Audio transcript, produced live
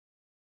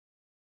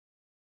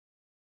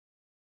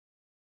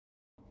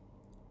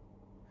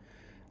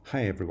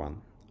Hi everyone.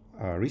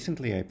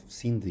 Recently I've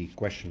seen the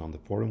question on the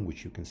forum,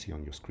 which you can see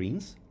on your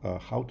screens,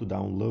 how to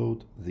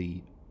download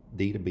the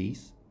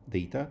database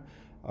data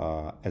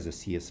as a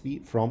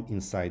CSV from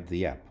inside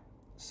the app.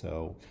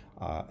 So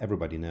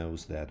everybody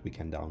knows that we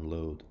can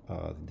download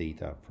the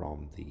data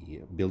from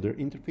the builder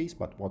interface,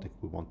 but what if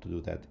we want to do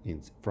that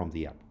from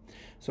the app?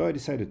 So I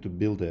decided to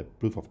build a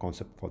proof of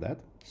concept for that.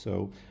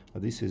 So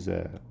this is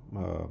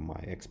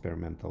my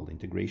experimental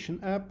integration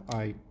app.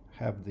 I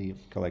have the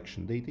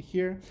collection data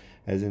here.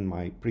 As in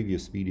my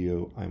previous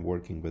video, I'm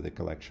working with a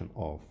collection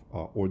of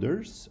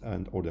orders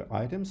and order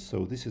items.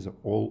 So this is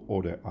all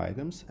order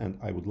items, and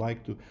I would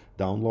like to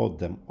download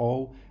them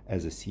all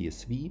as a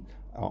CSV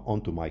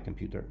onto my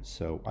computer.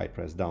 So I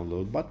press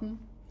download button.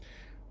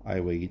 I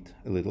wait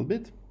a little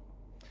bit,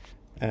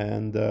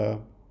 and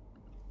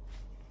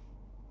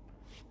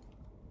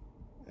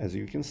as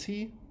you can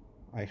see,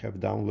 I have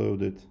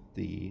downloaded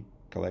the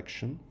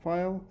collection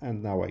file,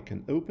 and now I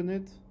can open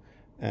it.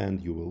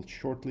 And you will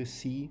shortly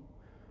see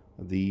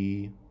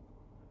the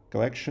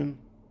collection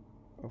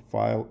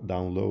file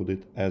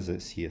downloaded as a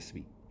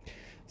CSV.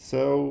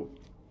 So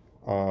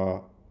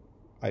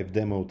I've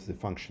demoed the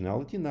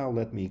functionality. Now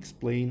let me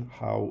explain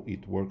how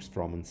it works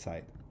from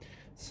inside.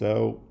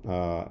 So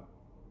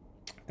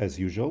as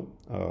usual,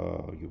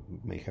 you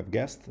may have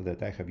guessed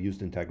that I have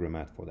used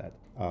Integromat for that.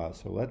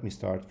 So let me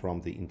start from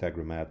the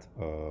Integromat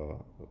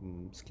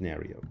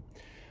scenario.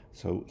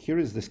 So here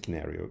is the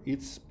scenario.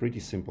 It's pretty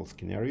simple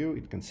scenario.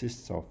 It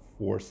consists of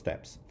 4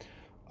 steps,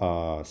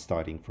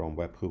 starting from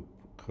Webhook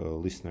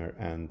Listener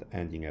and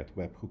ending at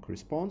Webhook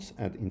Response.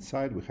 And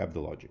inside we have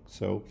the logic.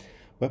 So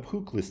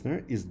Webhook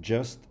Listener is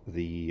just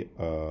the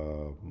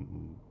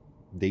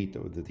data,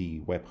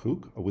 the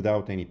webhook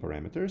without any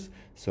parameters.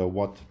 So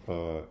what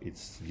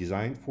it's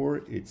designed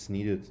for, it's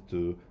needed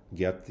to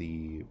get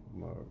the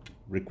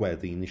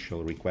the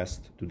initial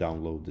request to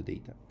download the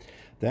data.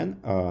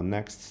 Then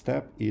next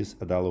step is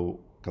Adalo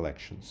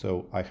collection.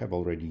 So I have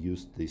already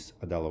used this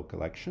Adalo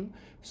collection.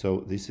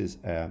 So this is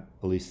a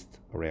list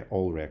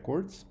all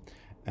records,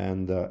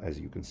 and as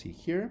you can see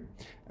here,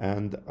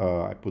 and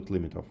I put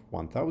limit of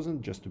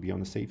 1000 just to be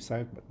on the safe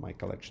side, but my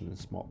collection is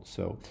small.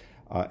 So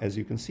as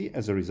you can see,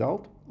 as a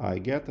result, I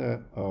get a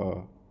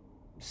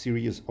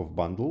series of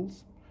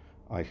bundles.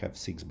 I have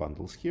 6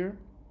 bundles here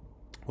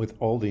with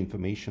all the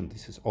information.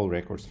 This is all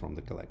records from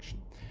the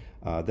collection.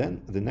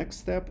 Then the next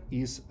step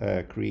is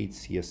create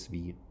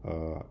CSV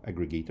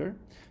aggregator.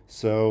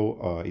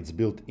 So it's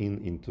built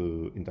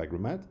into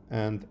Integromat,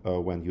 and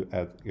when you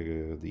add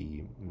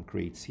the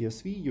create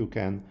CSV, you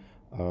can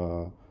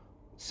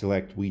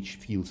select which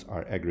fields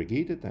are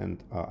aggregated,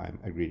 and I'm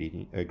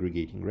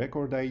aggregating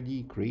record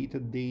ID,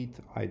 created date,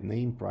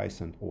 name,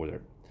 price, and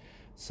order.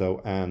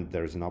 So, and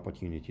there's an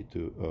opportunity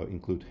to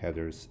include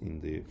headers in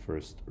the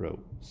first row.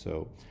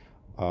 So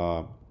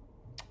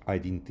I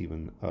didn't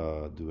even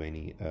do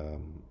any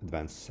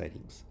advanced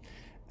settings.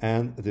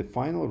 And the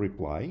final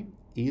reply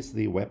is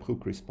the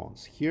webhook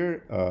response.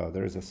 Here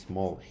there is a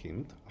small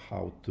hint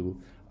how to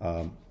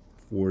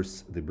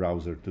force the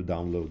browser to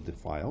download the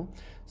file.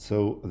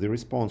 So the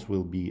response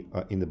will be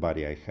in the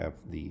body I have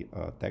the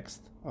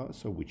text,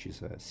 so which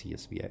is a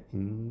CSV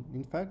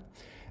in fact.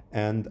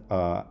 And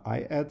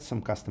I add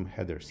some custom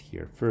headers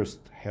here. First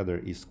header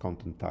is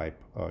content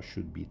type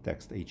should be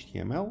text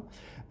HTML,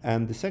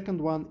 and the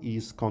second one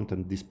is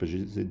content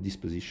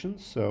disposition.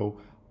 So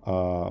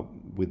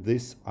with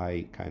this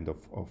I kind of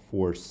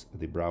force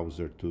the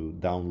browser to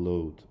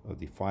download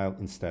the file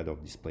instead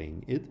of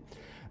displaying it.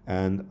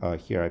 And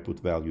here I put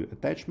value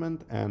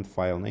attachment, and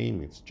file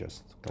name, it's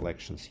just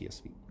collection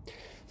CSV.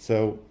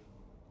 So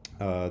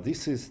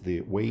this is the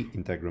way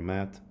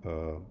Integromat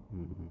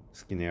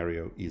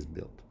scenario is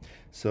built.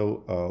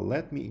 So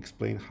let me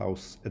explain how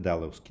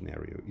Adalo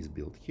scenario is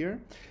built here.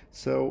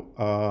 So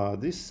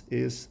this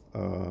is,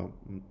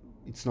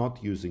 it's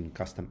not using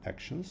custom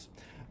actions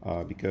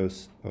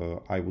because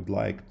I would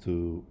like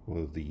to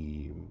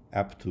the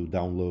app to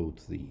download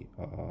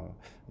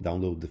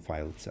the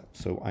file itself.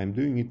 So I'm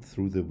doing it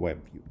through the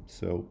web view.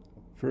 So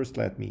first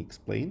let me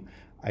explain.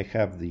 I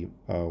have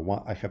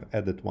I have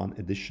added one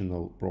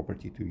additional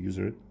property to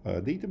user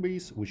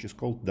database, which is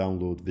called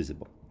download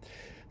visible.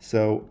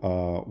 So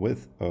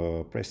with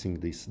pressing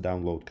this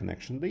download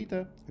collection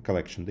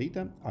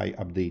data, I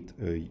update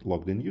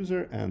logged in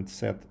user and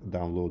set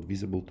download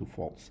visible to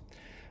false.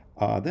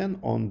 Then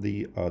on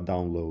the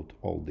download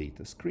all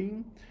data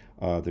screen,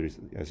 there is,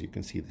 as you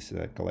can see, this is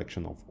a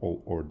collection of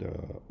all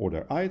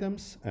order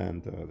items,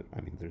 and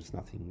I mean there's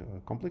nothing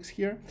complex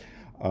here.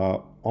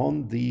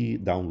 On the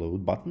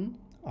download button,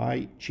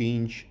 I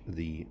change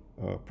the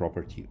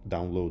property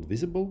download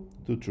visible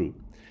to true.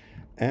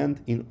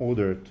 And in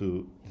order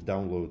to the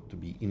download to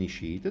be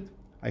initiated,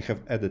 I have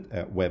added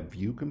a web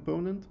view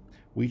component,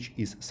 which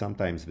is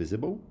sometimes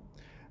visible.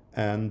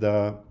 And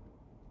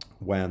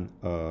when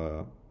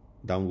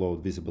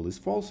download visible is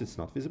false, it's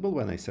not visible.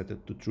 When I set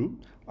it to true,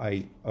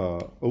 I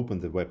open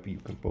the web view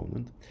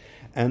component.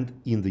 And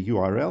in the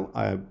URL,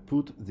 I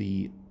put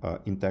the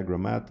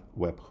Integromat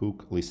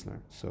webhook listener.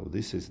 So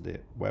this is the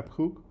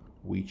webhook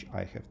which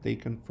I have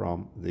taken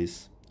from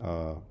this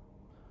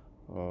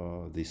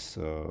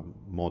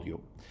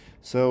module.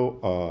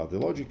 So the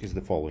logic is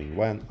the following.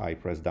 When I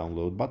press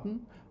download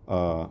button,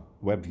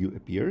 web view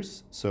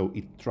appears, so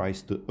it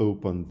tries to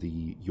open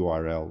the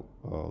URL,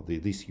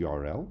 this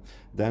URL.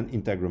 Then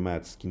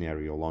Integromat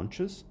scenario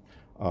launches.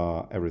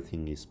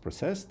 Everything is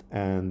processed,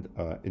 and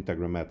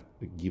Integromat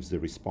gives the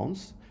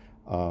response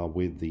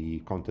with the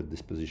content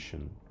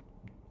disposition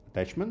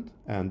attachment,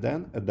 and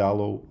then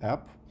Adalo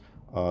app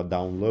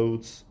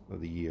downloads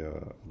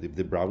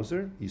the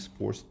browser is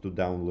forced to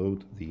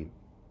download the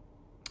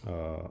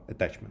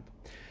attachment.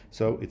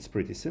 So it's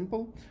pretty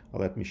simple.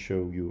 Let me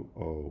show you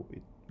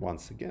it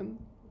once again.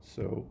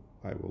 So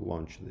I will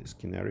launch the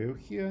scenario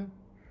here,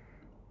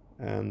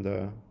 and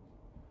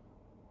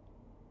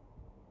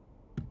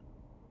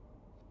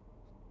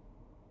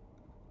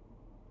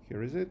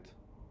here is it.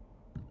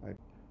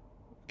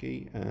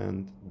 Okay,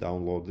 and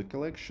download the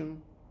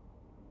collection.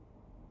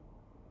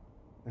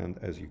 And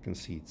as you can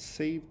see, it's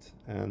saved.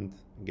 And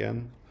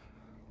again,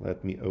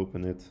 let me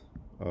open it.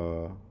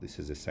 This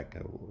is a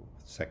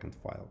second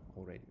file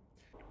already.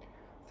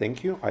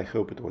 Thank you. I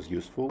hope it was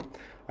useful.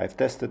 I've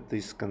tested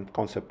this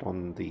concept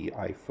on the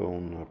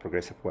iPhone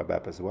progressive web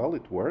app as well.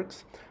 It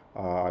works.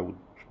 I would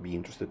be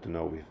interested to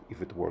know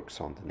if it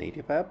works on the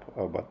native app,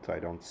 but I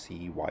don't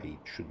see why it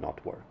should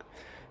not work.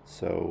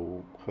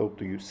 So hope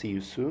to see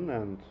you soon,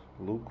 and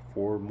look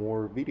for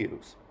more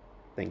videos.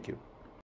 Thank you.